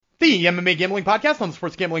The MMA Gambling Podcast on the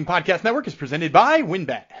Sports Gambling Podcast Network is presented by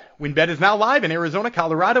WynnBET. WynnBET is now live in Arizona,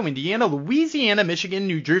 Colorado, Indiana, Louisiana, Michigan,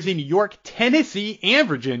 New Jersey, New York, Tennessee, and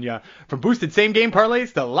Virginia. From boosted same-game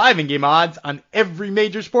parlays to live in-game odds on every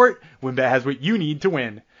major sport, WynnBET has what you need to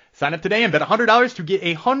win. Sign up today and bet $100 to get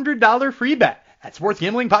a $100 free bet at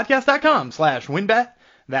sportsgamblingpodcast.com/WynnBET.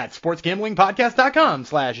 That's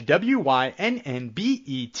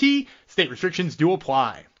sportsgamblingpodcast.com/WYNNBET. State restrictions do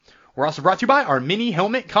apply. We're also brought to you by our mini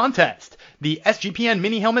helmet contest. The SGPN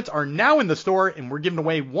mini helmets are now in the store, and we're giving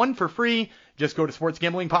away one for free. Just go to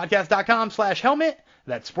sportsgamblingpodcast.com/helmet.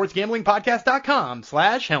 That's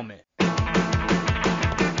sportsgamblingpodcast.com/helmet.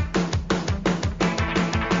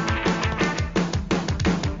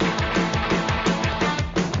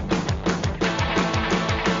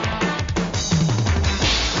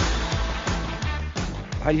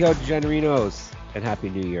 Hi-yo, DeGenerinos, and Happy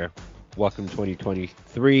New Year. Welcome to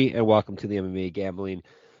 2023, and welcome to the MMA Gambling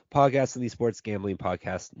Podcast and the Sports Gambling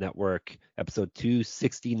Podcast Network. Episode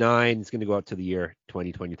 269 is going to go out to the year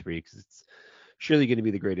 2023 because it's surely going to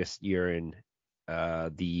be the greatest year in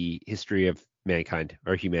the history of mankind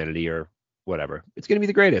or humanity or whatever. It's going to be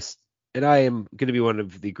the greatest. And I am going to be one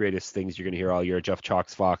of the greatest things you're going to hear all year. Jeff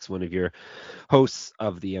Chalks Fox, one of your hosts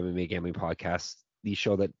of the MMA Gambling Podcast, the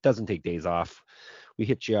show that doesn't take days off. We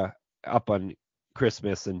hit you up on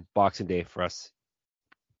Christmas and Boxing Day for us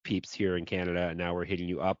peeps here in Canada, and now we're hitting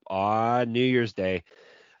you up on New Year's Day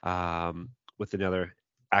with another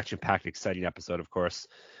action-packed, exciting episode, of course.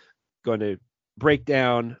 Going to break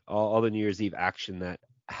down all the New Year's Eve action that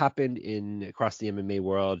happened across the MMA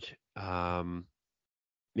world.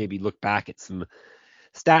 Maybe look back at some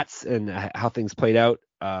stats and how things played out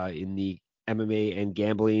in the MMA and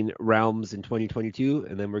gambling realms in 2022,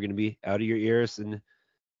 and then we're going to be out of your ears and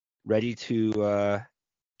ready to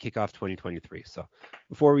kick off 2023. So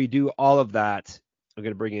before we do all of that, I'm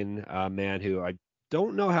going to bring in a man who I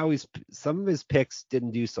don't know how some of his picks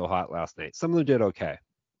didn't do so hot last night. Some of them did okay,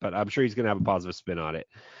 but I'm sure he's going to have a positive spin on it.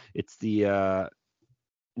 It's the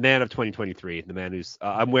man of 2023, the man who's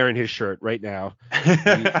I'm wearing his shirt right now.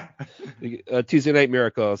 Tuesday Night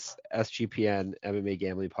Miracles, SGPN MMA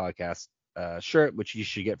Gambling Podcast shirt, which you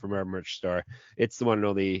should get from our merch store. It's the one and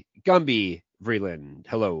only Gumby Vreeland.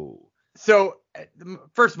 Hello. So,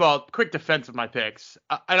 first of all, quick defense of my picks,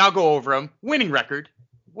 and I'll go over them. Winning record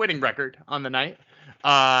on the night.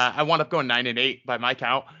 I wound up going 9-8 by my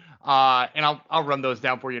count, and I'll run those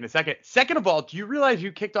down for you in a second. Second of all, do you realize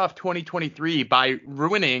you kicked off 2023 by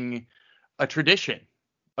ruining a tradition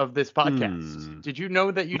of this podcast? Did you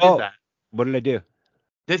know that you did that? What did I do?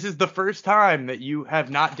 This is the first time that you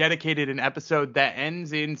have not dedicated an episode that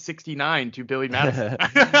ends in 69 to Billy Madison.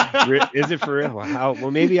 Is it for real? Wow.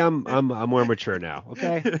 Well, maybe I'm more mature now.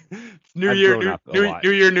 Okay. New year,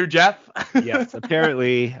 new Jeff. Yes.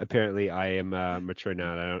 Apparently, I am mature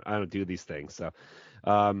now. And I don't do these things. So,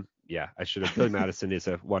 yeah, I should have. Billy Madison is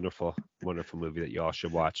a wonderful, wonderful movie that you all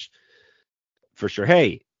should watch for sure.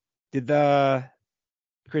 Hey, did the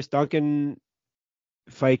Chris Duncan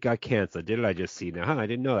fight got canceled? Did I just see now? I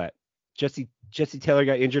didn't know that. Jesse Taylor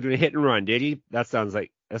got injured in a hit and run. Did he? That sounds on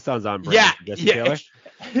brand. Yeah, Jesse Taylor.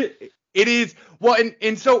 It is. Well,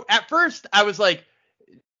 and so at first I was like,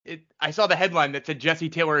 I saw the headline that said Jesse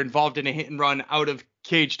Taylor involved in a hit and run out of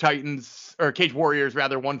Cage Warriors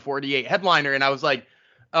 148 headliner, and I was like,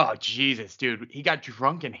 oh Jesus, dude, he got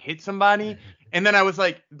drunk and hit somebody. And then I was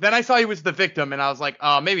like, then I saw he was the victim, and I was like,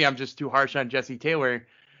 oh, maybe I'm just too harsh on Jesse Taylor.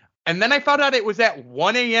 And then I found out it was at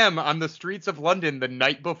 1 a.m. on the streets of London the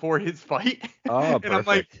night before his fight. Oh, and perfect. I'm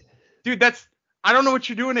like, dude, I don't know what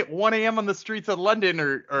you're doing at 1 a.m. on the streets of London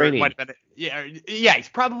or it might have been, yeah, he's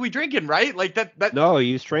probably drinking, right? Like that. No,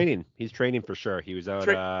 he was training. He's training for sure. He was out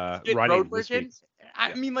running this week.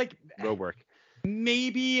 I mean, like road work.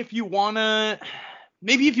 Maybe if you wanna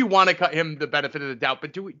cut him the benefit of the doubt,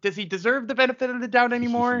 but does he deserve the benefit of the doubt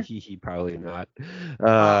anymore? He probably not.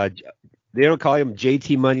 They don't call him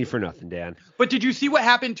JT Money for nothing, Dan. But did you see what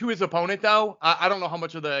happened to his opponent, though? I don't know how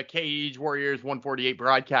much of the Cage Warriors 148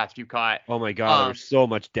 broadcast you caught. Oh, my God. There was so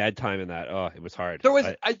much dead time in that. Oh, it was hard. There was,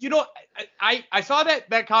 I saw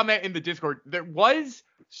that comment in the Discord. There was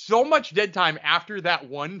so much dead time after that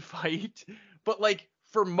one fight. But, like,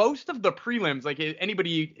 for most of the prelims, like,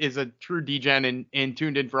 anybody is a true degen and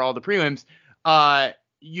tuned in for all the prelims,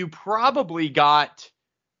 you probably got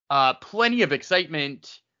plenty of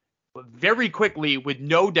excitement very quickly with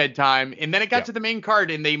no dead time, and then it got to the main card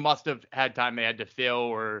and they must have had time they had to fill,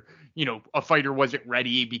 or a fighter wasn't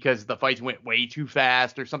ready because the fights went way too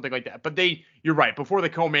fast or something like that. But you're right, before the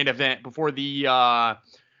co-main event, before the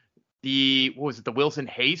what was it, the Wilson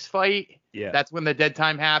Hayes fight, Yeah. That's when the dead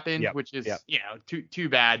time happened, Yep. which is, Yep. too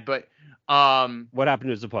bad. But What happened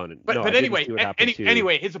to his opponent? No, but I didn't anyway, see what happened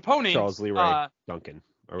to his opponent, Charles Leroy Duncan,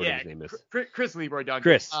 or whatever his name is. Chris Leroy Duncan.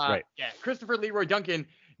 Chris, right. Yeah, Christopher Leroy Duncan.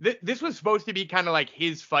 This was supposed to be kind of like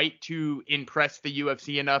his fight to impress the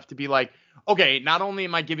UFC enough to be like, okay, not only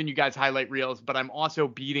am I giving you guys highlight reels, but I'm also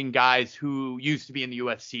beating guys who used to be in the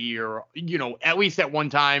UFC or, at least at one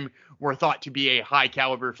time were thought to be a high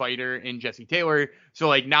caliber fighter in Jesse Taylor. So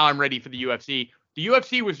like now I'm ready for the UFC. The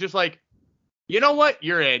UFC was just like, you know what?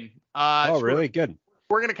 You're in. Really? Good.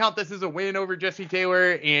 We're going to count this as a win over Jesse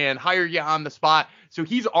Taylor and hire you on the spot. So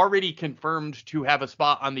he's already confirmed to have a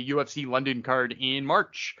spot on the UFC London card in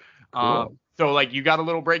March. Cool. So like you got a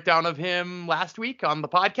little breakdown of him last week on the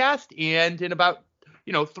podcast, and in about,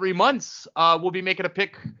 3 months, we'll be making a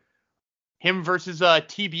pick him versus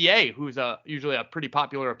TBA, who's usually a pretty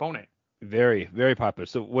popular opponent. Very, very popular.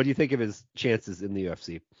 So what do you think of his chances in the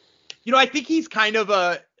UFC? I think he's kind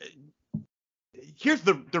of here's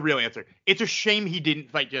the real answer. It's a shame he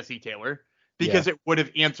didn't fight Jesse Taylor because it would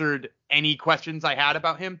have answered any questions I had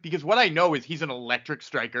about him. Because what I know is he's an electric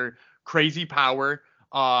striker, crazy power.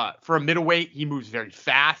 For a middleweight, he moves very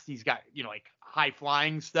fast. He's got, like high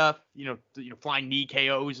flying stuff, flying knee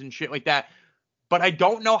KOs and shit like that. But I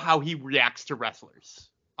don't know how he reacts to wrestlers.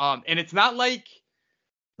 And it's not like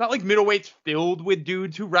middleweight's filled with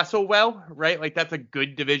dudes who wrestle well, right? Like that's a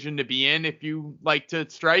good division to be in if you like to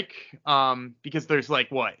strike. Because there's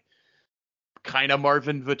like what? Kind of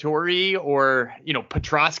Marvin Vettori or,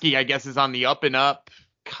 Petrosky, I guess, is on the up and up.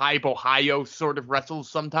 Kai Bohayo sort of wrestles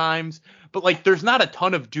sometimes. But like there's not a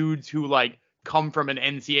ton of dudes who like come from an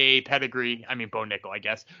NCAA pedigree. I mean, Bo Nickel, I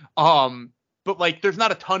guess. But like there's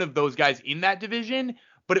not a ton of those guys in that division.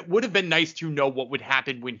 But it would have been nice to know what would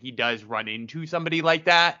happen when he does run into somebody like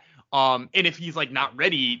that. And if he's like not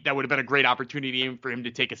ready, that would have been a great opportunity for him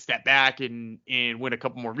to take a step back and win a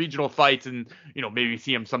couple more regional fights and, maybe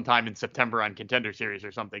see him sometime in September on Contender Series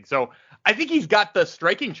or something. So I think he's got the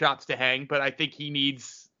striking chops to hang, but I think he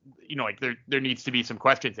needs, there needs to be some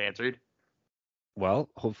questions answered. Well,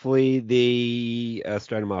 hopefully they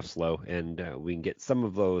start him off slow and we can get some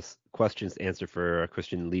of those questions answered for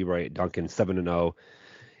Christian Leroy Duncan, 7-0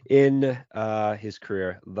 in his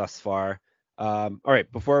career thus far. All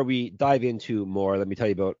right, before we dive into more, let me tell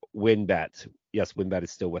you about WynnBET. Yes, WynnBET is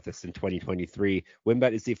still with us in 2023.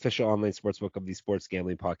 WynnBET is the official online sportsbook of the Sports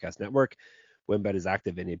Gambling Podcast Network. WynnBET is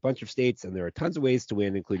active in a bunch of states, and there are tons of ways to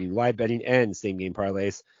win, including live betting and same-game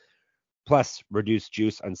parlays, plus reduced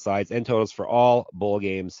juice on sides and totals for all bowl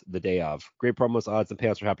games the day of. Great promos, odds, and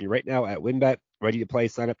payouts are happening right now at WynnBET. Ready to play?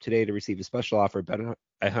 Sign up today to receive a special offer. Bet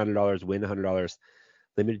 $100, win $100.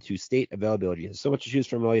 Limited to state availability. There's so much to choose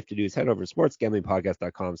from. All you have to do is head over to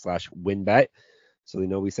sportsgamblingpodcast.com/WynnBET. So they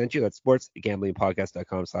know we sent you. That's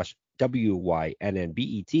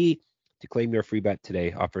sportsgamblingpodcast.com/WYNNBET to claim your free bet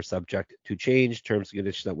today. Offer subject to change. Terms and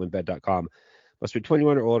conditions at WynnBET.com. Must be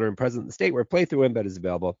 21 or older and present in the state where playthrough WynnBET is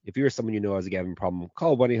available. If you or someone you know has a gambling problem,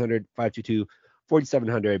 call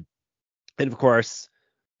 1-800-522-4700. And of course,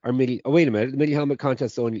 our mini. Oh, wait a minute. The mini helmet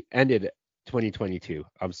contest only ended 2022.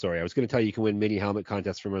 I'm sorry. I was going to tell you can win mini helmet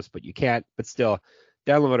contests from us, but you can't. But still,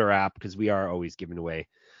 download our app because we are always giving away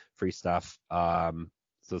free stuff.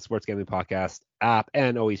 So Sports Gambling Podcast app,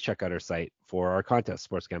 and always check out our site for our contest,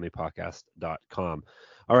 sportsgamblingpodcast.com.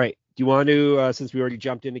 All right. Do you want to, since we already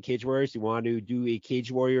jumped into Cage Warriors, do you want to do a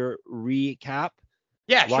Cage Warrior recap?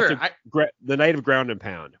 Yeah, sure. The night of ground and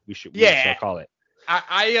pound. We should call it.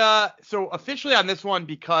 So officially on this one,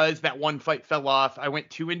 because that one fight fell off, I went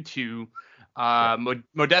 2-2.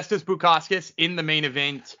 Modestas Bukauskas in the main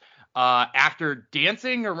event after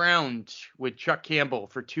dancing around with Chuck Campbell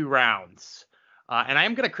for 2 rounds. And I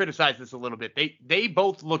am going to criticize this a little bit. They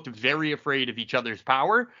both looked very afraid of each other's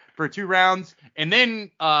power for 2 rounds. And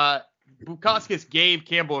then Bukauskas gave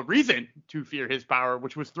Campbell a reason to fear his power,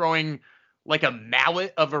 which was throwing like a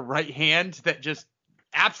mallet of a right hand that just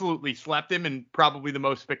absolutely slept him in probably the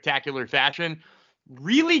most spectacular fashion.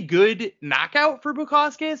 Really good knockout for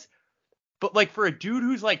Bukauskas. But like for a dude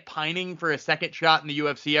who's like pining for a second shot in the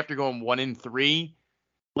UFC after going 1-3,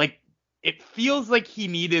 like it feels like he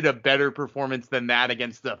needed a better performance than that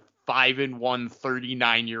against the 5-1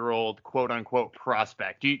 39-year-old quote unquote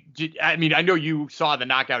prospect. I mean, I know you saw the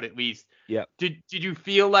knockout at least. Yeah. Did you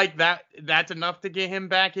feel like that's enough to get him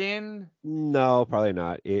back in? No, probably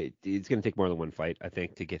not. It's going to take more than one fight, I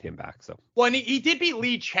think, to get him back. So. Well, and he did beat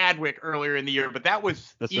Lee Chadwick earlier in the year, but that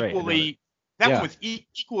was equally. That one was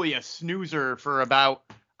equally a snoozer for about.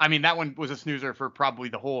 I mean, that one was a snoozer for probably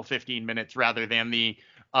the whole 15 minutes rather than the,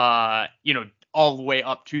 all the way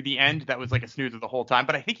up to the end. That was like a snoozer the whole time.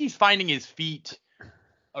 But I think he's finding his feet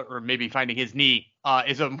or maybe finding his knee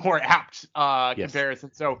is a more apt Yes.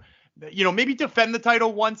 comparison. So, maybe defend the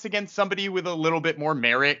title once against somebody with a little bit more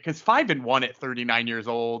merit, because 5-1 at 39 years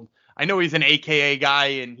old. I know he's an AKA guy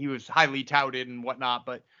and he was highly touted and whatnot,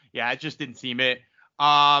 but yeah, it just didn't seem it.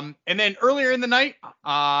 And then earlier in the night,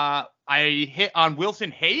 I hit on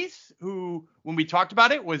Wilson Hayes, who, when we talked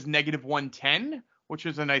about it, was -110, which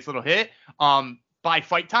was a nice little hit. By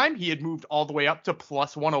fight time, he had moved all the way up to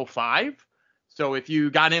 +105. So if you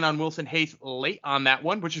got in on Wilson Hayes late on that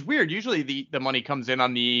one, which is weird, usually the money comes in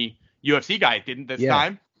on the UFC guy. It didn't this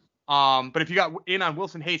time. But if you got in on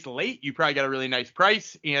Wilson Hayes late, you probably got a really nice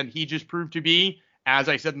price. And he just proved to be, as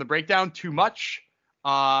I said in the breakdown, too much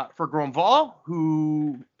for Gromval,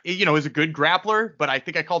 who, is a good grappler. But I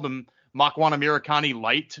think I called him Makwan Amirkhani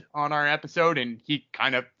light on our episode, and he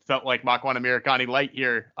kind of felt like Makwan Amirkhani light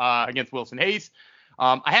here against Wilson Hayes.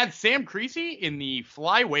 I had Sam Creasy in the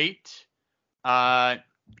flyweight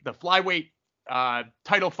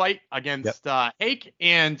title fight against Hake,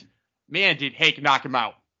 and man, did Hake knock him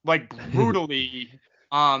out, like, brutally.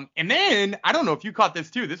 And then I don't know if you caught this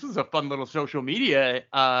too. This was a fun little social media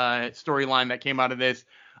storyline that came out of this.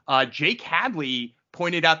 Jake Hadley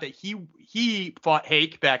pointed out that he fought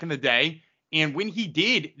Hake back in the day, and when he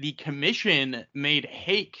did, the commission made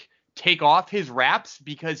Hake take off his wraps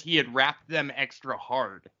because he had wrapped them extra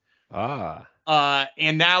hard.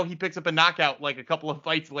 And now he picks up a knockout like a couple of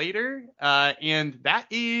fights later. And that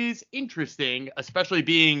is interesting, especially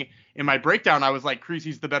being in my breakdown. I was like,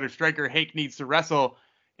 Creasy's the better striker. Hake needs to wrestle.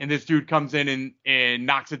 And this dude comes in and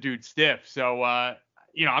knocks a dude stiff. So,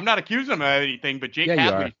 I'm not accusing him of anything, but Jake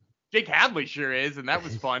Hadley sure is. And that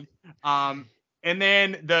was fun. And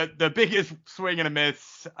then the biggest swing and a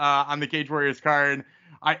miss on the Cage Warriors card.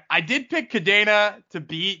 I did pick Cadena to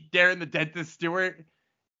beat Darren the Dentist Stewart,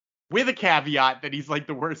 with a caveat that he's like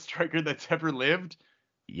the worst striker that's ever lived.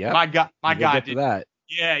 Yeah. My God. That.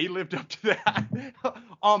 Yeah, he lived up to that.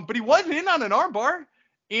 But he was in on an armbar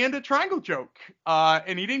and a triangle choke.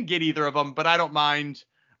 And he didn't get either of them, but I don't mind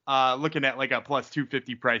looking at like a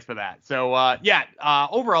 +250 price for that. So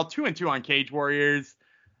overall 2-2 on Cage Warriors.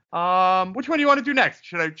 Which one do you want to do next?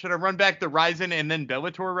 Should I run back the Ryzen and then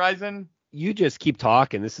Bellator Ryzen? You just keep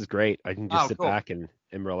talking. This is great. I can just sit cool. back and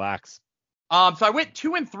relax. So I went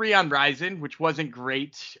 2-3 on Ryzen, which wasn't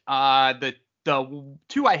great. The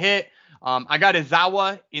two I hit, I got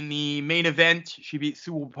Izawa in the main event. She beat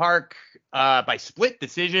Sewell Park by split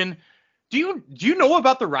decision. Do you know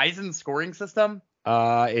about the Ryzen scoring system?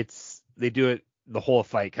 They do it the whole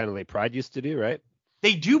fight, kind of like Pride used to do, right?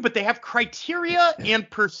 They do, but they have criteria and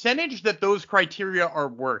percentage that those criteria are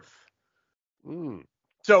worth.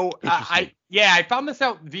 So I found this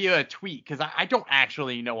out via a tweet, because I don't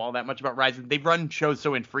actually know all that much about Ryzen. They run shows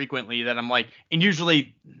so infrequently that I'm like, and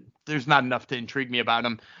usually there's not enough to intrigue me about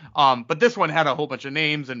them. But this one had a whole bunch of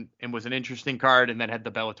names and was an interesting card, and then had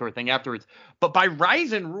the Bellator thing afterwards. But by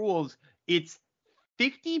Ryzen rules, it's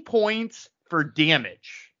 50 points for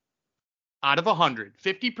damage out of 100.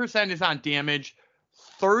 50% is on damage,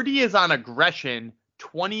 30 is on aggression,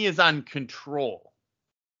 20 is on control.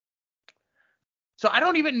 So I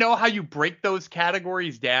don't even know how you break those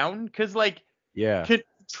categories down, because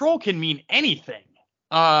control can mean anything.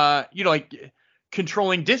 Like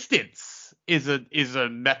controlling distance is a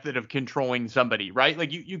method of controlling somebody, right?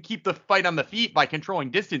 Like you keep the fight on the feet by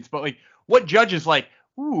controlling distance, but like what judge is like,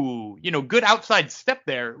 ooh, good outside step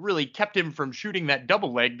there really kept him from shooting that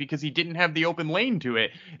double leg because he didn't have the open lane to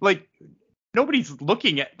it. Like nobody's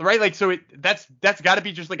looking at, right? Like, so that's got to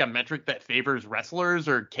be just like a metric that favors wrestlers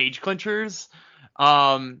or cage clinchers.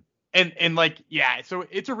 And like, yeah, so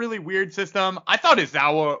it's a really weird system. I thought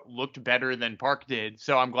Izawa looked better than Park did,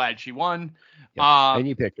 so I'm glad she won. Yeah, and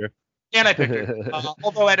you picked her. And I picked her,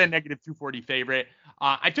 although at a -240 favorite.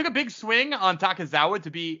 I took a big swing on Takazawa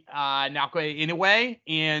to beat Naoki Inoue,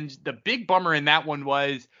 and the big bummer in that one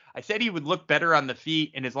was I said he would look better on the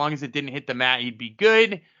feet, and as long as it didn't hit the mat, he'd be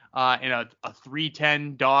good. And a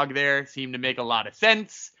 310 dog there seemed to make a lot of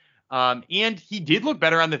sense. And he did look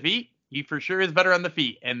better on the feet. He for sure is better on the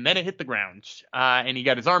feet. And then it hit the ground, and he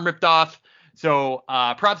got his arm ripped off. So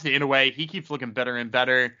props to Inoue. He keeps looking better and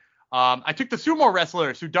better. I took the sumo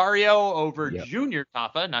wrestler Sudario over Junior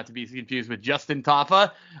Tafa, not to be confused with Justin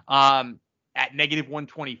Tafa, at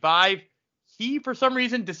 -125. He, for some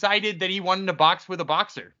reason, decided that he wanted to box with a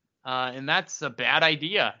boxer. And that's a bad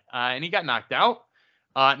idea. And he got knocked out.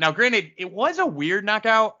 Now, granted, it was a weird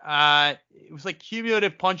knockout. It was like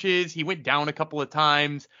cumulative punches. He went down a couple of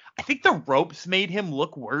times. I think the ropes made him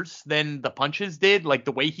look worse than the punches did. Like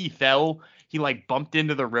the way he fell, he like bumped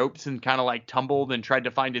into the ropes and kind of like tumbled and tried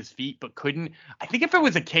to find his feet, but couldn't. I think if it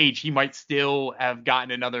was a cage, he might still have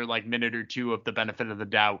gotten another like minute or two of the benefit of the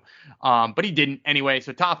doubt. But he didn't anyway.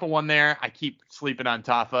 So Tafa won there. I keep sleeping on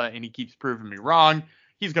Tafa, and he keeps proving me wrong.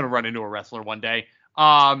 He's gonna run into a wrestler one day.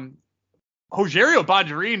 Rogerio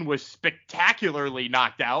Bontorin was spectacularly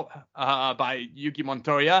knocked out by Yuki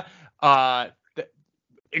Montoya.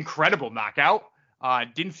 Incredible knockout.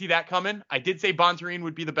 Didn't see that coming. I did say Bontorin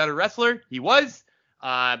would be the better wrestler. He was,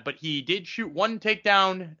 but he did shoot one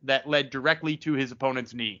takedown that led directly to his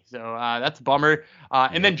opponent's knee. So that's a bummer.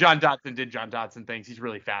 And then John Dodson did John Dodson things. He's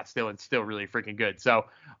really fast still and still really freaking good. So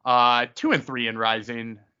 2-3 in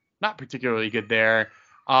Rising. Not particularly good there.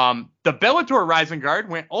 The Bellator Rising Guard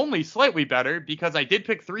went only slightly better because I did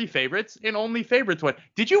pick 3 favorites and only favorites won.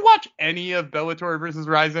 Did you watch any of Bellator versus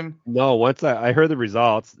Rising? No, once I heard the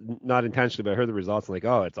results, not intentionally, but I heard the results. I'm like,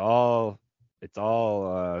 oh, it's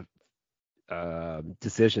all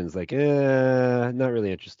decisions. Like, not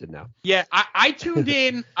really interested now. Yeah, I tuned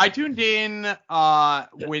in.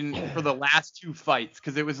 When for the last 2 fights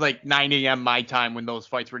because it was like 9 a.m. my time when those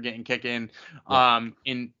fights were getting kicking. And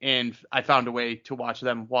I found a way to watch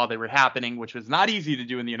them while they were happening, which was not easy to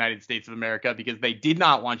do in the United States of America because they did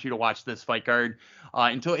not want you to watch this fight card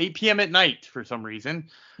until 8 p.m. at night for some reason.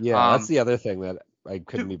 Yeah, that's the other thing that I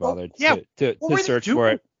couldn't be bothered to search for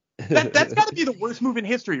it. That's got to be the worst move in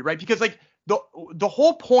history, right? Because like the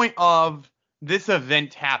whole point of this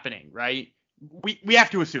event happening, right? We have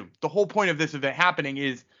to assume the whole point of this event happening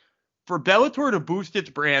is for Bellator to boost its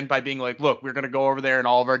brand by being like, look, we're going to go over there and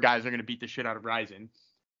all of our guys are going to beat the shit out of Rising.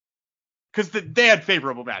 Because they had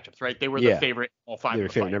favorable matchups, right? They were the favorite all 5 of them. They were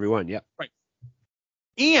favoring everyone, yeah. Right.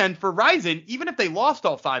 And for Rising, even if they lost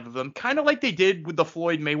all 5 of them, kind of like they did with the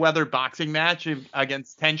Floyd Mayweather boxing match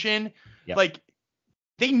against Tension, like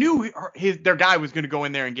they knew their guy was going to go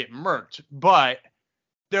in there and get murked, but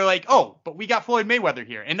they're like, oh, but we got Floyd Mayweather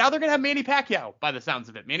here. And now they're going to have Manny Pacquiao by the sounds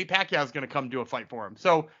of it. Manny Pacquiao is going to come do a fight for him.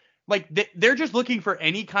 So like they're just looking for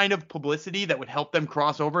any kind of publicity that would help them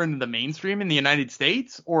cross over into the mainstream in the United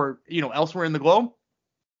States or, elsewhere in the globe.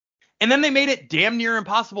 And then they made it damn near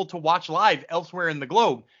impossible to watch live elsewhere in the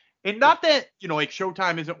globe. And not that, like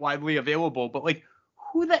Showtime isn't widely available, but like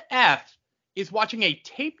who the F is watching a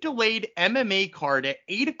tape delayed MMA card at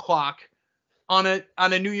 8:00 on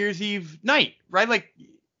a New Year's Eve night, right? Like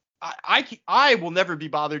I will never be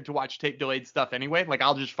bothered to watch tape delayed stuff anyway. Like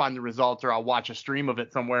I'll just find the results or I'll watch a stream of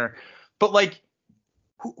it somewhere. But like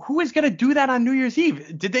who is going to do that on New Year's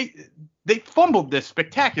Eve? They fumbled this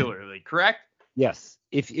spectacularly, correct? Yes.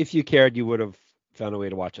 If you cared, you would have found a way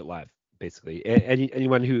to watch it live, basically.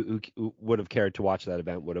 Anyone who would have cared to watch that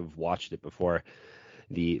event would have watched it before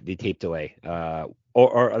the tape delay,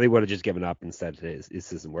 or they would have just given up and said this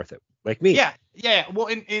isn't worth it, like me. Yeah. Well,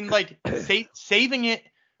 in like saving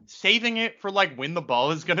it for like when the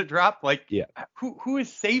ball is gonna drop, like who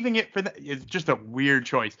is saving it for that? It's just a weird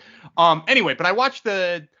choice. Anyway, but I watched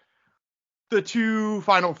the 2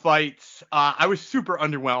 final fights. I was super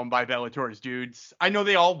underwhelmed by Bellator's dudes. I know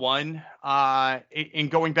they all won. In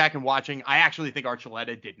going back and watching, I actually think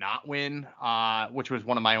Archuleta did not win, which was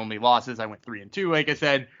one of my only losses. I went 3-2, like I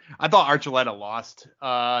said. I thought Archuleta lost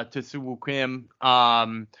to Soo Kim.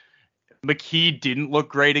 McKee didn't look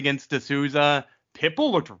great against D'Souza.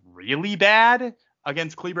 Pitbull looked really bad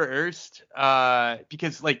against Kleber Erst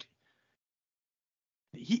because like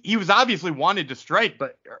he was obviously wanted to strike,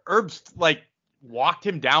 but Herbst like walked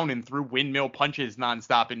him down and threw windmill punches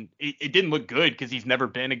nonstop, and it didn't look good because he's never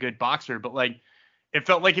been a good boxer. But like, it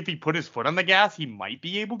felt like if he put his foot on the gas, he might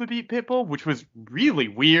be able to beat Pitbull, which was really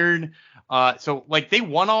weird. So like they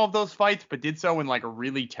won all of those fights, but did so in like a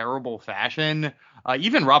really terrible fashion.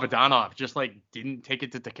 Even Rabadanov just like didn't take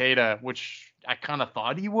it to Takeda, which I kind of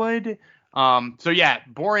thought he would. So yeah,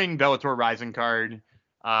 boring Bellator Rising card.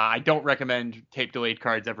 I don't recommend tape delayed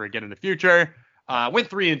cards ever again in the future. Went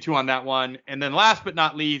 3-2 on that one. And then last but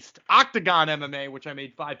not least, Octagon MMA, which I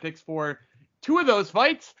made 5 picks for. 2 of those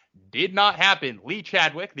fights did not happen. Lee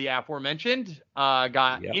Chadwick, the aforementioned,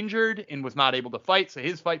 got injured and was not able to fight, so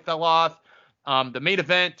his fight fell off. The main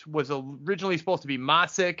event was originally supposed to be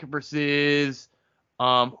Masick versus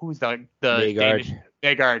who's the Danish?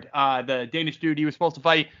 Magard, the Danish dude he was supposed to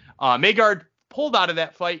fight. Magard pulled out of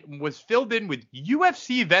that fight and was filled in with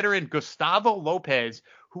UFC veteran Gustavo Lopez,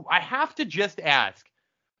 who I have to just ask,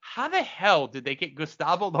 how the hell did they get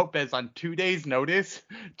Gustavo Lopez on 2 days' notice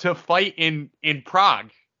to fight in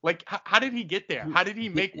Prague? Like, how did he get there? How did he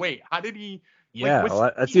make weight? How did he Yeah,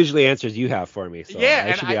 well, that's usually answers you have for me, so Yeah, I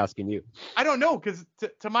and should be asking you. I don't know, because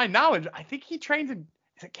to my knowledge, I think he trains in,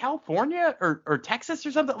 is it California or Texas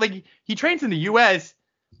or something? Like he trains in the U.S.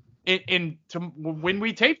 When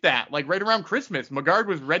we taped that, like right around Christmas, Magard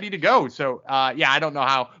was ready to go. So yeah, I don't know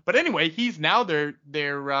how, but anyway, he's now their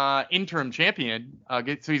interim champion.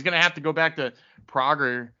 So he's gonna have to go back to Prague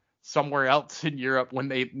or somewhere else in Europe when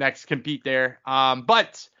they next compete there.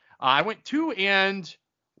 But I went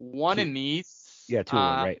 2-1 in these. Yeah,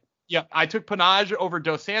 2-1, right? Yeah, I took Panage over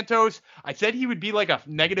Dos Santos. I said he would be like a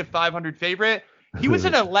negative 500 favorite. He was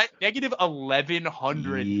an negative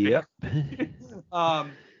 1100 Yep.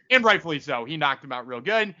 and rightfully so. He knocked him out real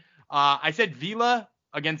good. I said Vila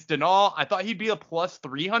against Denal. I thought he'd be a plus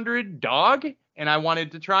 300 dog, and I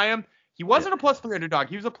wanted to try him. He wasn't a plus 300 dog.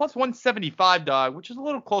 He was a plus 175 dog, which is a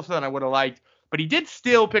little closer than I would have liked. But he did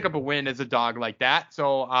still pick up a win as a dog like that.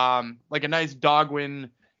 So like a nice dog win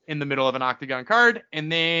in the middle of an octagon card.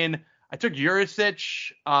 And then I took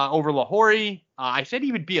Jurisic over Lahori. I said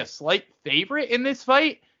he would be a slight favorite in this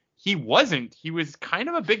fight. He wasn't. He was kind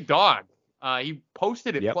of a big dog. He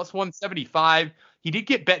posted at plus 175. He did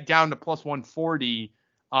get bet down to plus 140,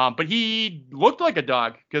 but he looked like a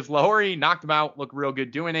dog because Lahori knocked him out, looked real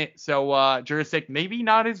good doing it. So Jurisic maybe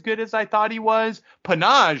not as good as I thought he was.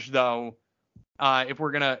 Panage, though, if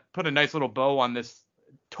we're going to put a nice little bow on this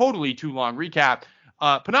totally too long recap,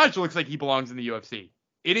 Panage looks like he belongs in the UFC.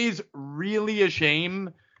 It is really a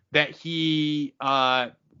shame that he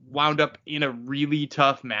wound up in a really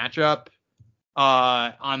tough matchup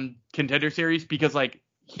on Contender Series, because like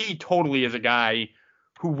he totally is a guy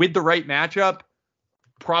who with the right matchup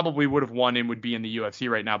probably would have won and would be in the UFC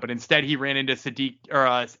right now. But instead he ran into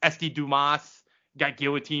SD Dumas, got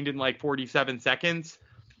guillotined in like 47 seconds.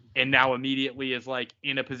 And now immediately is like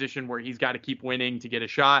in a position where he's got to keep winning to get a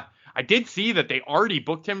shot. I did see that they already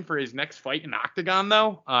booked him for his next fight in Octagon,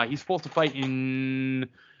 though. He's supposed to fight in,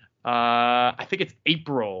 I think it's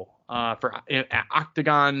April for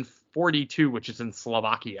Octagon 42, which is in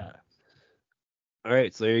Slovakia. All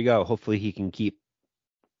right, so there you go. Hopefully he can keep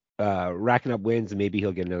racking up wins, and maybe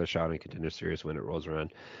he'll get another shot in Contender Series when it rolls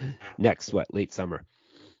around next, late summer.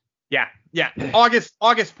 Yeah. August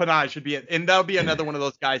Panage should be it. And that'll be another one of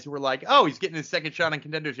those guys who were like, oh, he's getting his second shot on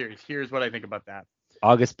Contender Series. Here's what I think about that.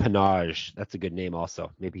 August Panage. That's a good name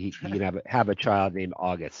also. Maybe he can have a child named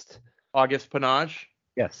August. August Panage?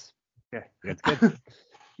 Yes. Yeah. That's good.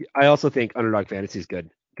 I also think Underdog Fantasy is good,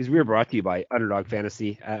 because we were brought to you by Underdog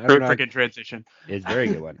Fantasy. Freaking transition. It's a very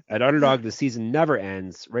good one. At Underdog, the season never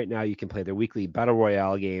ends. Right now, you can play their weekly Battle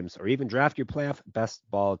Royale games or even draft your playoff best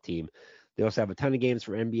ball team. They also have a ton of games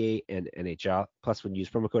for NBA and NHL. Plus, when you use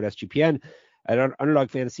promo code SGPN at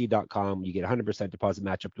underdogfantasy.com, you get 100% deposit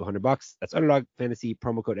match up to $100. That's Underdog Fantasy,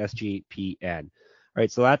 promo code SGPN. All right,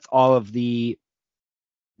 so that's all of the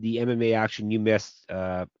MMA action you missed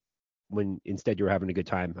when instead you were having a good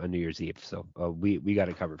time on New Year's Eve. So we got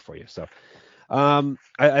it covered for you. So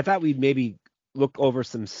I thought we'd maybe look over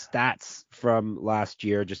some stats from last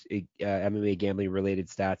year, just MMA gambling related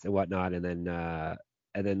stats and whatnot, and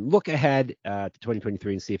then look ahead to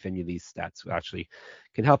 2023 and see if any of these stats actually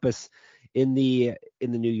can help us in the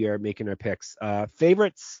new year making our picks.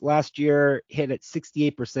 Favorites last year hit at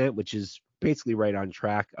 68%, which is basically right on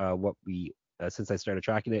track. What we since I started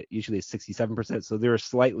tracking it, usually it's 67%, so they were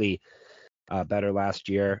slightly better last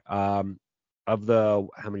year. Of the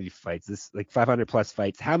how many fights? This like 500 plus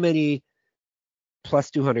fights. How many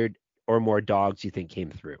plus 200 or more dogs do you think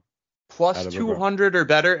came through? Plus 200 or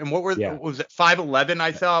better. And what was it? 5'11"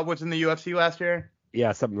 I saw was in the UFC last year.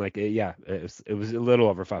 Yeah, something like it. Yeah, it was a little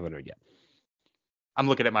over 500. Yeah. I'm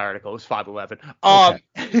looking at my article. It was 5'11".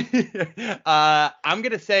 Okay. I'm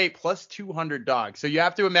gonna say plus 200 dogs. So you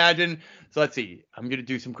have to imagine. So let's see. I'm gonna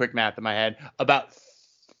do some quick math in my head. About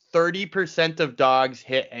 30% of dogs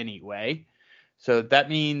hit anyway. So that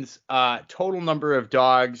means total number of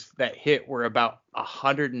dogs that hit were about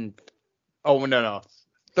 100 and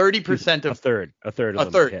 30% of a third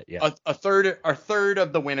hit, yeah. A third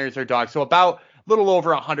of the winners are dogs. So about a little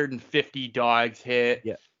over 150 dogs hit.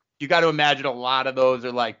 Yeah. You got to imagine a lot of those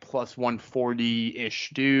are like plus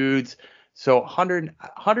 140-ish dudes. So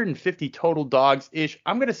 150 total dogs-ish.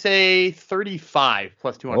 I'm going to say 35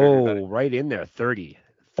 plus 200. Oh, right in there. 30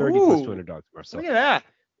 plus 200 dogs, Marcel. Look at that.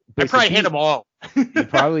 I probably hit them all. You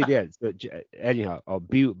probably did. So, anyhow,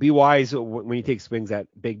 be wise when you take swings at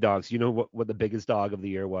big dogs. You know what the biggest dog of the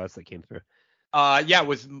year was that came through? Yeah,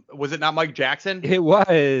 was it not Mike Jackson? It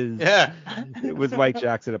was. Yeah. It was Mike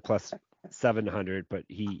Jackson at plus 700, but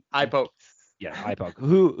he eye poke. Yeah, eye poke.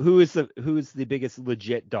 Who is the biggest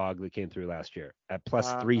legit dog that came through last year? At plus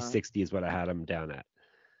 360 is what I had him down at.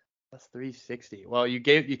 Plus 360. Well, you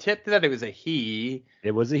tipped that it was a he.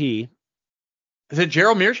 It was a he. Is it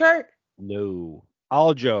Gerald Mearshart? No.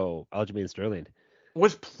 Aljamain Sterling.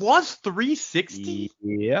 Was plus 360?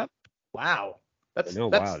 Yep. Wow. That's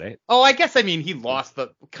wild, eh? Oh, I guess he lost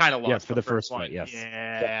Yes, for the first one. fight, yes.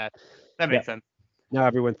 Yeah. That makes sense. Now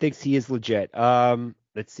everyone thinks he is legit.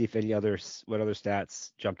 Let's see if what other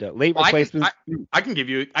stats jumped out. Late replacements. I can give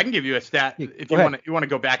you a stat if you want to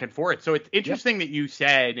go back and forth. So it's interesting that you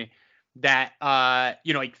said that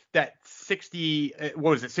like that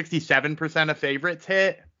 67% of favorites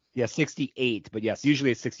hit. Yeah, 68, but yes,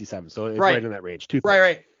 usually it's 67. So it's right in that range.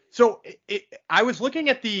 Right. So I was looking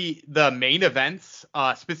at the main events,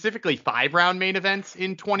 specifically 5-round main events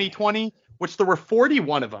in 2020, which there were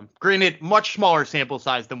 41 of them. Granted, much smaller sample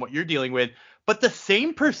size than what you're dealing with, but the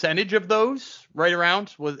same percentage of those right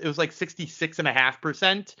around was like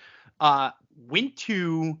 66.5% went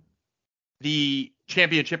to the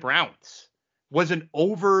championship rounds. Was an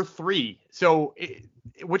over 3. So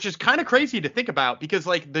which is kind of crazy to think about because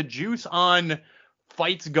like the juice on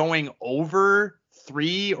fights going over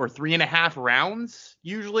 3 or 3.5 rounds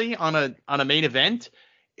usually on a main event,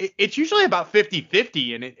 it's usually about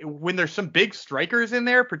 50-50. And when there's some big strikers in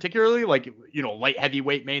there, particularly like, light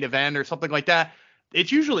heavyweight main event or something like that,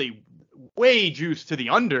 it's usually way juiced to the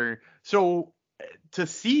under. So to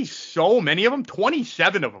see so many of them,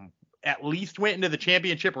 27 of them at least went into the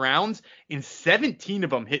championship rounds, and 17 of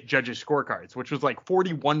them hit judges' scorecards, which was like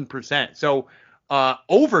 41%. So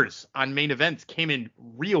overs on main events came in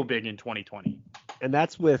real big in 2020. And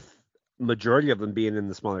that's with majority of them being in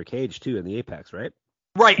the smaller cage too, in the Apex, right?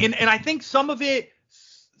 Right. And I think some of it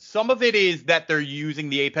is that they're using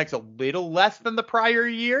the Apex a little less than the prior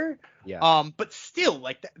year. Yeah. But still,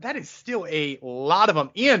 like that is still a lot of them.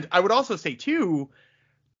 And I would also say too,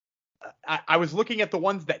 I was looking at the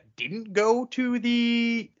ones that didn't go to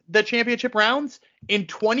the championship rounds, and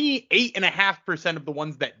 28.5% of the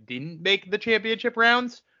ones that didn't make the championship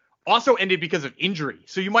rounds also ended because of injury.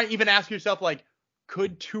 So you might even ask yourself, like,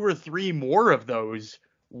 could 2 or 3 more of those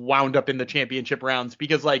wound up in the championship rounds?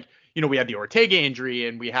 Because, like, we had the Ortega injury,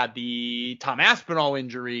 and we had the Tom Aspinall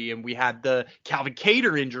injury, and we had the Calvin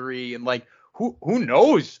Kattar injury, and like, who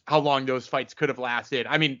knows how long those fights could have lasted?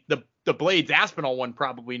 I mean, the Blades Aspinall one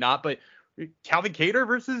probably not, but Calvin Kattar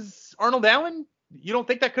versus Arnold Allen, you don't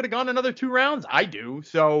think that could have gone another 2 rounds? I do.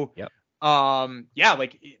 So, yep.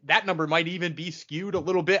 Like that number might even be skewed a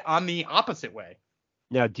little bit on the opposite way.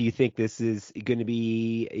 Now, do you think this is going to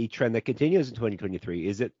be a trend that continues in 2023?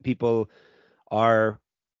 Is it people are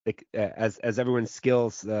like as everyone's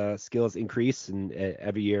skills increase, and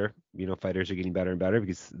every year, fighters are getting better and better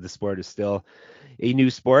because the sport is still a new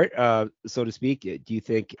sport, so to speak. Do you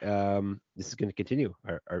think this is going to continue,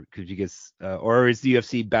 or could you guess, or is the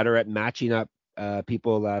UFC better at matching up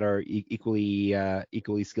people that are equally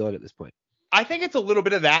skilled at this point? I think it's a little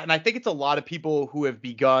bit of that, and I think it's a lot of people who have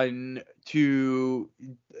begun to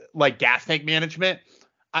like gas tank management.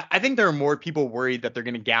 I think there are more people worried that they're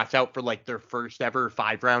going to gas out for like their first ever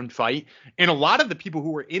 5-round fight. And a lot of the people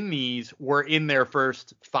who were in these were in their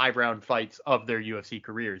first 5-round fights of their UFC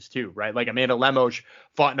careers too, right? Like Amanda Lemos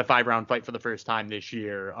fought in a 5-round fight for the first time this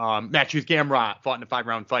year. Matthews Gamrot fought in a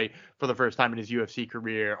 5-round fight for the first time in his UFC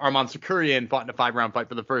career. Arman Sakarian fought in a 5-round fight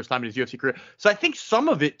for the first time in his UFC career. So I think some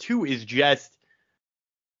of it too is just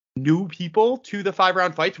new people to the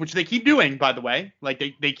 5-round fights, which they keep doing, by the way. Like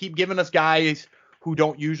they keep giving us guys who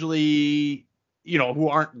don't usually, who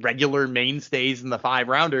aren't regular mainstays in the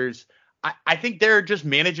 5-rounders. I think they're just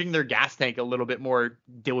managing their gas tank a little bit more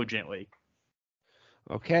diligently.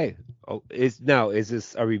 Okay. Are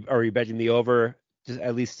we betting the over just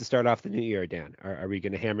at least to start off the new year, Dan? Are we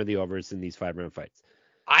going to hammer the overs in these 5-round fights?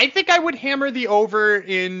 I think I would hammer the over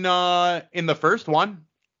in the first one.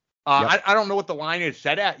 Yep. I don't know what the line is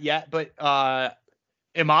set at yet, but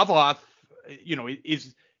Imavov,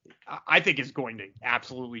 I think is going to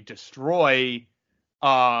absolutely destroy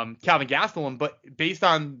Calvin Gastelum. But based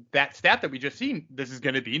on that stat that we just seen, this is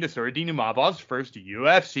going to be Nassourdine Imavov's first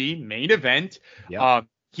UFC main event. Yep.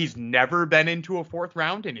 He's never been into a 4th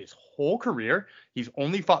round in his whole career. He's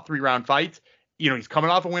only fought 3-round fights. He's coming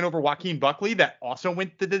off a win over Joaquin Buckley that also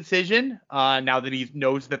went to the decision. Now that he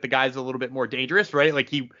knows that the guy's a little bit more dangerous, right? Like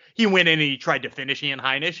he went in and he tried to finish Ian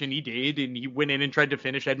Heinisch, and he did, and he went in and tried to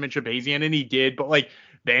finish Edmund Shabazian, and he did. But like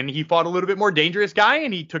then he fought a little bit more dangerous guy,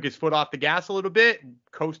 and he took his foot off the gas a little bit,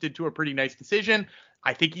 coasted to a pretty nice decision.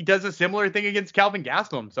 I think he does a similar thing against Calvin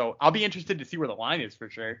Gastelum, so I'll be interested to see where the line is for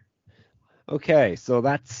sure. Okay, so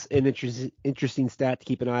that's an interesting stat to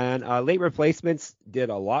keep an eye on. Late replacements did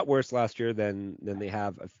a lot worse last year than they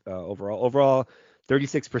have overall. Overall,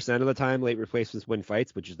 36% of the time late replacements win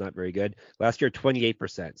fights, which is not very good. Last year,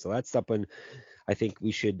 28%. So that's something I think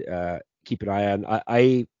we should keep an eye on.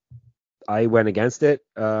 I went against it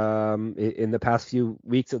in the past few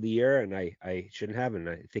weeks of the year, and I shouldn't have, and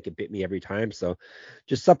I think it bit me every time. So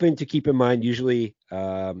just something to keep in mind. Usually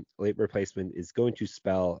late replacement is going to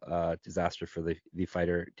spell disaster for the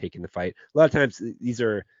fighter taking the fight. A lot of times these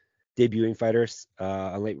are debuting fighters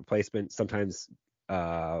on late replacement, sometimes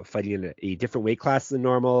fighting in a different weight class than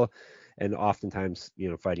normal, and oftentimes,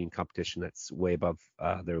 fighting competition that's way above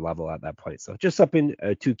their level at that point. So just something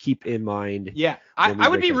to keep in mind. Yeah, I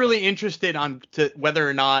would be really interested to whether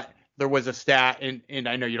or not there was a stat, and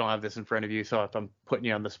I know you don't have this in front of you, so if I'm putting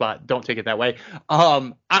you on the spot, don't take it that way.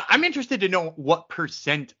 I'm interested to know what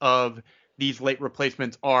percent of these late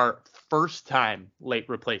replacements are first-time late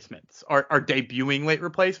replacements, are debuting late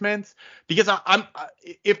replacements, because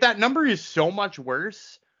if that number is so much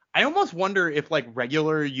worse, I almost wonder if like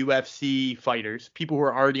regular UFC fighters, people who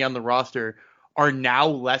are already on the roster, are now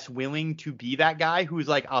less willing to be that guy who's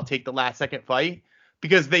like, I'll take the last second fight,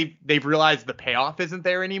 because they've realized the payoff isn't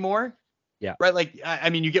there anymore. Yeah. Right. Like, I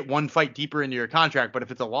mean, you get one fight deeper into your contract, but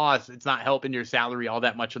if it's a loss, it's not helping your salary all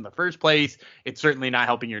that much in the first place. It's certainly not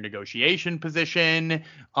helping your negotiation position.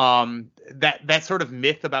 That sort of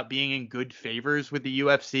myth about being in good favors with the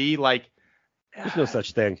UFC, like, there's no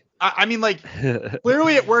such thing. I mean, like,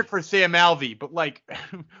 clearly it worked for Sam Alvey, but like,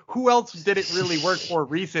 who else did it really work for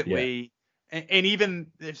recently? Yeah. And even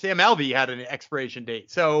if Sam Alvey had an expiration date.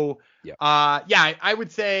 So, I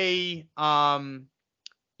would say, I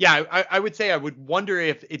would say I would wonder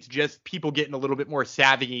if it's just people getting a little bit more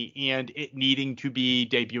savvy and it needing to be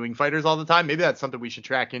debuting fighters all the time. Maybe that's something we should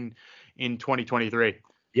track in 2023.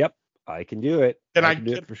 Yep, I can do it. I can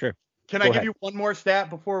do it for sure. Can I give you one more stat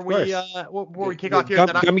before we kick off here?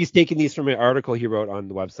 Gummy's taking these from an article he wrote on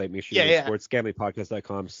the website. Make sure you go to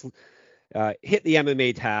sportsgamblingpodcast.com. Hit the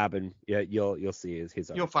MMA tab, and you'll see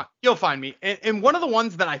his article. You'll find me. And one of the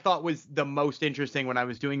ones that I thought was the most interesting when I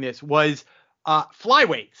was doing this was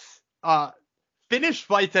flyweights. Finished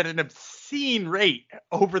fights at an obscene rate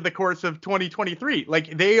over the course of 2023.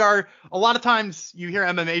 Like, they are, a lot of times you hear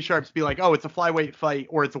MMA sharps be like, oh, it's a flyweight fight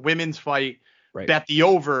or it's a women's fight. Right. Bet the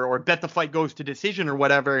over or bet the fight goes to decision or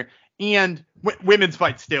whatever. And women's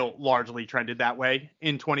fights still largely trended that way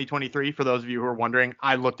in 2023. For those of you who are wondering,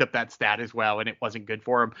 I looked up that stat as well, and it wasn't good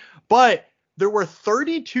for them. But there were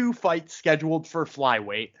 32 fights scheduled for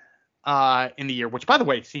flyweight in the year, which, by the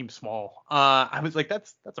way, seems small. I was like,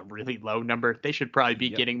 that's a really low number. They should probably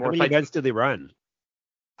be getting more. How many events did they run?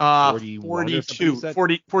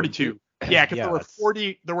 42. Yeah, because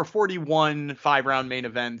there were 41 5-round main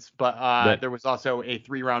events, but there was also a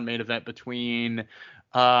 3-round main event between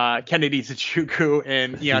Kennedy Nzechukwu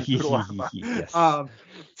and Ian Cutelaba. Yes.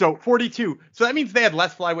 So 42. So that means they had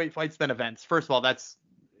less flyweight fights than events. First of all, that's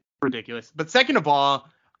ridiculous. But second of all,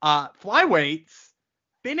 flyweights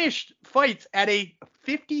finished fights at a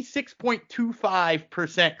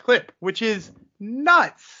 56.25% clip, which is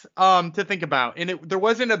nuts to think about. And there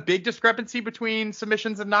wasn't a big discrepancy between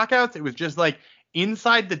submissions and knockouts. It was just like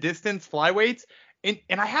inside the distance flyweights. And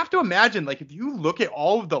I have to imagine, like, if you look at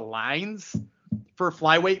all of the lines for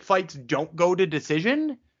flyweight fights don't go to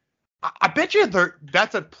decision, I bet you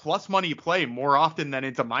that's a plus money play more often than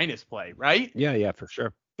it's a minus play, right? Yeah, for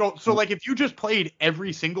sure. So like, if you just played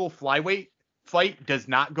every single flyweight fight does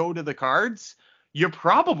not go to the cards, you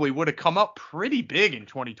probably would have come up pretty big in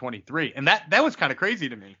 2023. And that was kind of crazy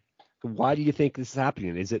to me. Why do you think this is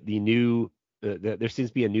happening? Is it the new, there seems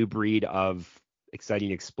to be a new breed of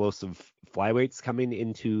exciting, explosive flyweights coming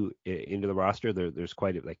into the roster? There's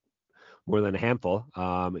quite like more than a handful.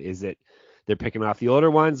 Is it they're picking off the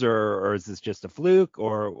older ones, or is this just a fluke,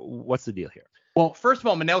 or what's the deal here? Well, first of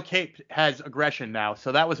all, Manel Kape has aggression now,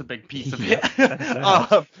 so that was a big piece of it.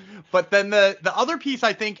 But then the other piece,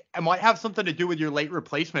 I think, might have something to do with your late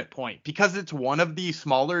replacement point, because it's one of the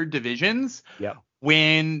smaller divisions. Yeah.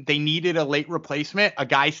 When they needed a late replacement, a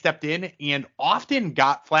guy stepped in and often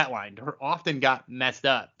got flatlined or often got messed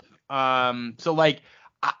up. So like,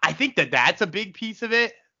 I think that's a big piece of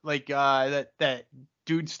it. Like that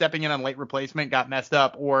dude stepping in on late replacement got messed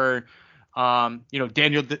up, or Daniel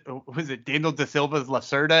Da Silva's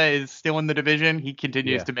Lacerda is still in the division. He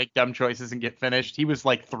continues to make dumb choices and get finished. He was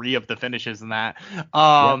like 3 of the finishes in that.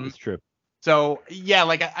 That's true. So yeah,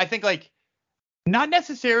 like I think like not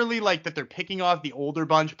necessarily like that they're picking off the older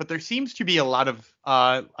bunch, but there seems to be a lot of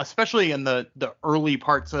especially in the early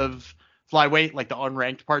parts of flyweight, like the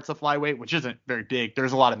unranked parts of flyweight, which isn't very big.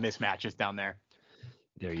 There's a lot of mismatches down there.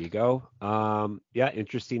 There you go. Yeah,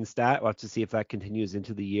 interesting stat. We'll have to see if that continues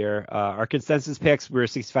into the year. Our consensus picks, we're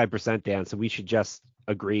 65%, Dan, so we should just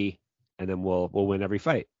agree, and then we'll win every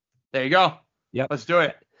fight. There you go. Yep. Let's do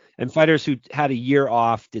it. And fighters who had a year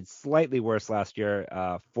off did slightly worse last year,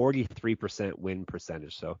 43% win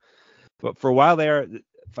percentage. So, but for a while there,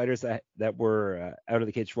 fighters that were out of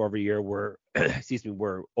the cage for over a year were,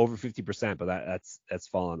 were over 50%, but that's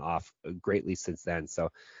fallen off greatly since then. So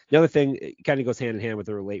the other thing, it kind of goes hand in hand with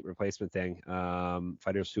the late replacement thing.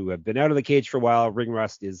 Fighters who have been out of the cage for a while, ring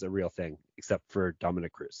rust is a real thing, except for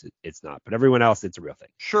Dominic Cruz. It's not, but everyone else, it's a real thing.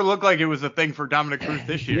 Sure looked like it was a thing for Dominic Cruz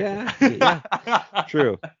this year. Yeah,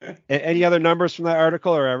 true. Any other numbers from that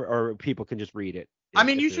article, or people can just read it? I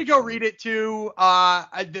mean, you should go read it too.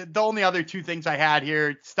 The only other two things I had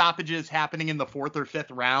here, stoppages happening in the 4th or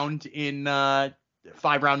 5th round in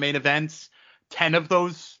 5-round main events. 10 of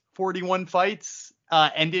those 41 fights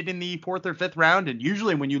ended in the 4th or 5th round. And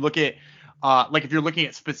usually when you look at, like if you're looking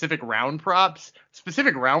at specific round props,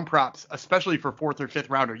 especially for 4th or 5th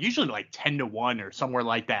round, are usually like 10-1 or somewhere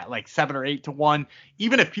like that, like 7 or 8-1.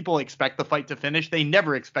 Even if people expect the fight to finish, they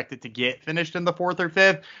never expect it to get finished in the 4th or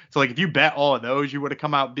 5th. So like if you bet all of those, you would have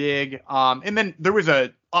come out big. And then there was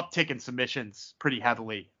a uptick in submissions pretty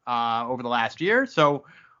heavily over the last year. So,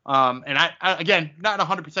 and I again, not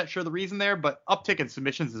 100% sure the reason there, but uptick in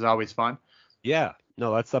submissions is always fun. Yeah,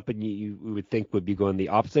 no, that's something you would think would be going the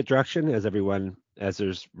opposite direction, as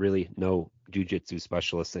there's really no jiu-jitsu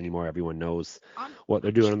specialists anymore. Everyone knows what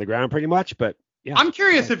they're doing on the ground pretty much, but yeah. I'm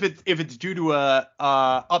curious if it's due to a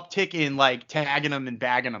uptick in like tagging them and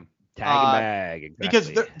bagging them. Tag and bag, exactly.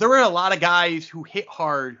 Because there were a lot of guys who hit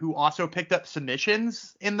hard who also picked up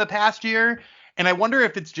submissions in the past year, and I wonder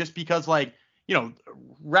if it's just because like, you know,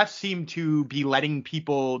 refs seem to be letting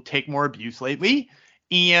people take more abuse lately.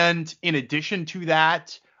 And in addition to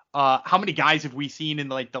that, how many guys have we seen in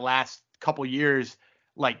like the last couple years,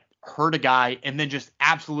 like hurt a guy and then just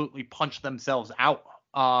absolutely punch themselves out?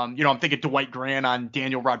 I'm thinking Dwight Grant on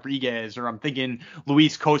Daniel Rodriguez, or I'm thinking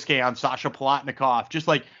Luis Kosuke on Sasha Palatnikov, just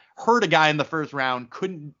like hurt a guy in the first round,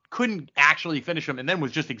 couldn't actually finish him, and then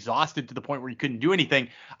was just exhausted to the point where he couldn't do anything.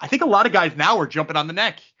 I think a lot of guys now are jumping on the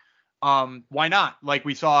neck. Why not? Like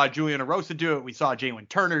we saw Julian Erosa do it. We saw Jalen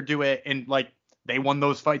Turner do it. And like, they won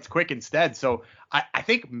those fights quick instead. So I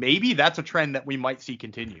think maybe that's a trend that we might see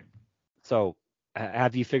continue. So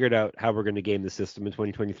have you figured out how we're going to game the system in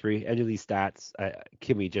 2023? Any of these stats?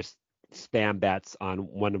 Can we just spam bets on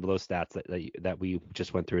one of those stats that we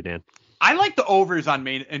just went through, Dan? I like the overs on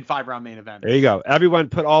 5-round main events. There you go. Everyone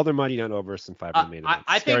put all their money on overs in 5-round main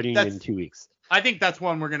events starting in 2 weeks. I think that's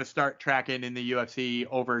one we're going to start tracking in the UFC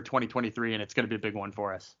over 2023, and it's going to be a big one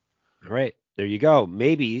for us. All right. There you go.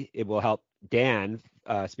 Maybe it will help Dan,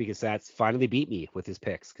 speaking of stats, finally beat me with his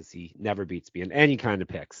picks, because he never beats me in any kind of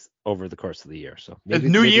picks over the course of the year. So maybe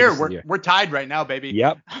we're tied right now, baby.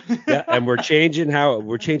 Yep. Yeah, and we're changing how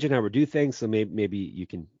we do things. So maybe you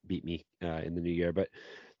can beat me in the new year, but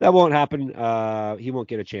that won't happen. He won't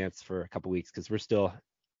get a chance for a couple weeks because we're still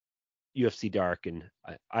UFC dark, and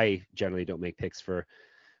I generally don't make picks for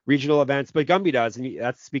regional events, but Gumby does. And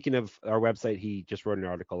that's, speaking of our website, he just wrote an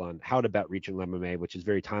article on how to bet regional MMA, which is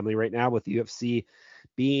very timely right now with the UFC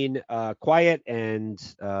being quiet, and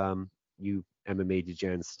you MMA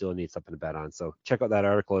degens still need something to bet on. So check out that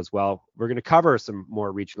article as well. We're going to cover some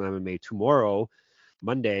more regional MMA tomorrow,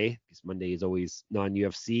 Monday, because Monday is always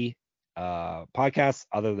non-UFC podcasts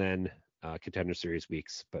other than Contender Series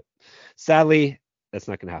weeks. But sadly, that's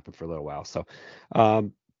not going to happen for a little while. So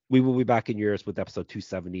we will be back in yours with episode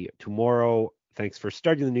 270 tomorrow. Thanks for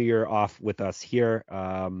starting the new year off with us here.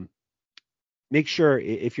 Make sure,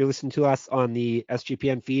 if you're listening to us on the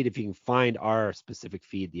SGPN feed, if you can find our specific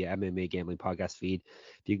feed, the MMA Gambling Podcast feed,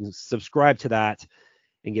 if you can subscribe to that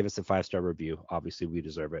and give us a 5-star review, obviously we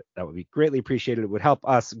deserve it. That would be greatly appreciated. It would help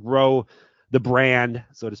us grow the brand,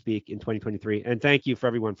 so to speak, in 2023. And thank you for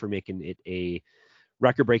everyone for making it a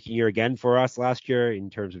record-breaking year again for us last year in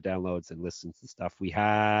terms of downloads and listens and stuff. We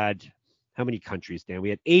had, how many countries, Dan? We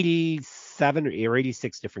had 87 or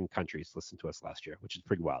 86 different countries listen to us last year, which is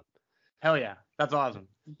pretty wild. Hell yeah. That's awesome.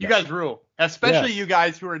 You guys rule, especially you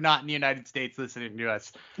guys who are not in the United States listening to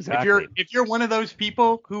us. Exactly. If you're one of those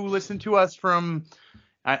people who listen to us from,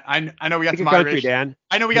 I know we got some Irish. Dan.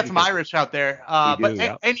 I know we got some Irish out there,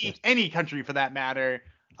 any country for that matter.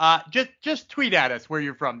 Just tweet at us where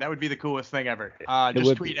you're from. That would be the coolest thing ever.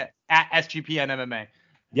 Just tweet at SGPN MMA.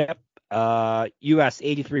 Yep. US,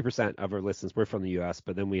 83% of our listens were from the US,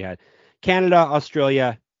 but then we had Canada,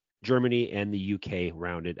 Australia, Germany, and the UK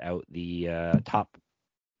rounded out the top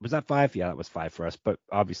Was that 5? Yeah, that was 5 for us. But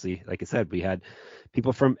obviously, like I said, we had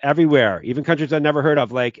people from everywhere, even countries I've never heard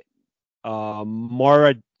of, like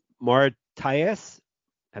Mauritius.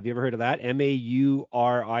 Have you ever heard of that?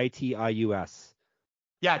 Mauritius.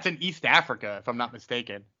 Yeah, it's in East Africa, if I'm not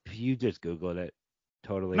mistaken. You just Googled it.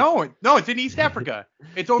 Totally. No, it's in East Africa.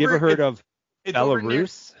 It's You ever over. heard of It's over near.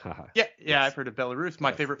 Belarus? Yeah, Yes. I've heard of Belarus.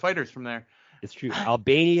 My favorite fighters from there. It's true.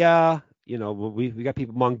 Albania, we got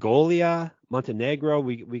people. Mongolia, Montenegro,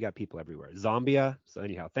 we got people everywhere. Zambia. So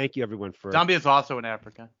anyhow, thank you everyone for. Zambia is also in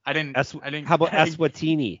Africa. I didn't. How about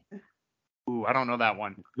Eswatini? Ooh, I don't know that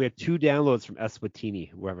one. We had 2 downloads from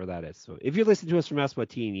Eswatini, wherever that is. So if you listen to us from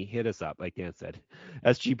Eswatini, hit us up, like Dan said.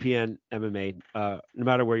 SGPN MMA. No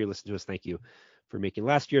matter where you listen to us, thank you for making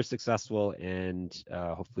last year successful, and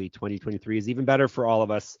hopefully 2023 is even better for all of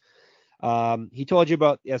us. He told you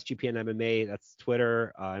about the SGPN MMA. That's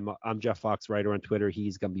Twitter. I'm Jeff Fox, writer on Twitter.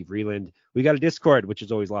 He's Gumby Vreeland. We got a Discord, which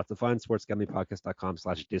is always lots of fun.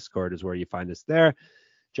 sportsgamblingpodcast.com/Discord is where you find us there.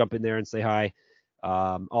 Jump in there and say hi.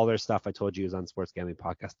 All their stuff I told you is on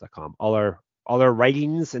sportsgamblingpodcast.com. All our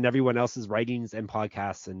writings and everyone else's writings and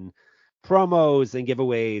podcasts and promos and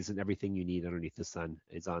giveaways and everything you need underneath the sun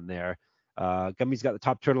is on there. Gumby's got the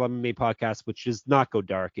Top Turtle MMA podcast, which does not go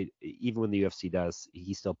dark. Even when the UFC does,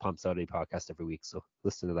 he still pumps out a podcast every week. So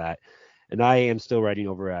listen to that. And I am still writing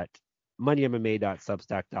over at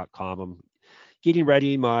moneymma.substack.com. I'm getting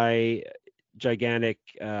ready my gigantic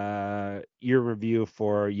year review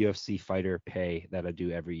for UFC fighter pay that I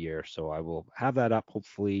do every year. So I will have that up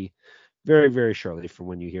hopefully very, very shortly from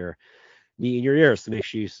when you hear me in your ears. So make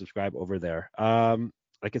sure you subscribe over there.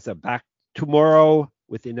 Like I said, back tomorrow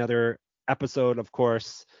with another episode, of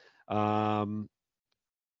course. It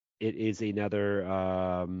is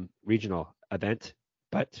another regional event,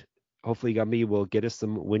 but hopefully Gumby will get us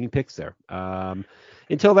some winning picks there.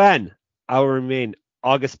 Until then, I will remain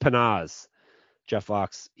August Panaz. Jeff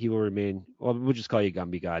Fox, he will remain, well, we'll just call you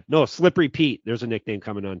Gumby God. No, Slippery Pete. There's a nickname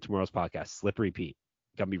coming on tomorrow's podcast. Slippery Pete.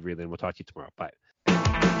 Gumby Vreeland. We'll talk to you tomorrow. Bye.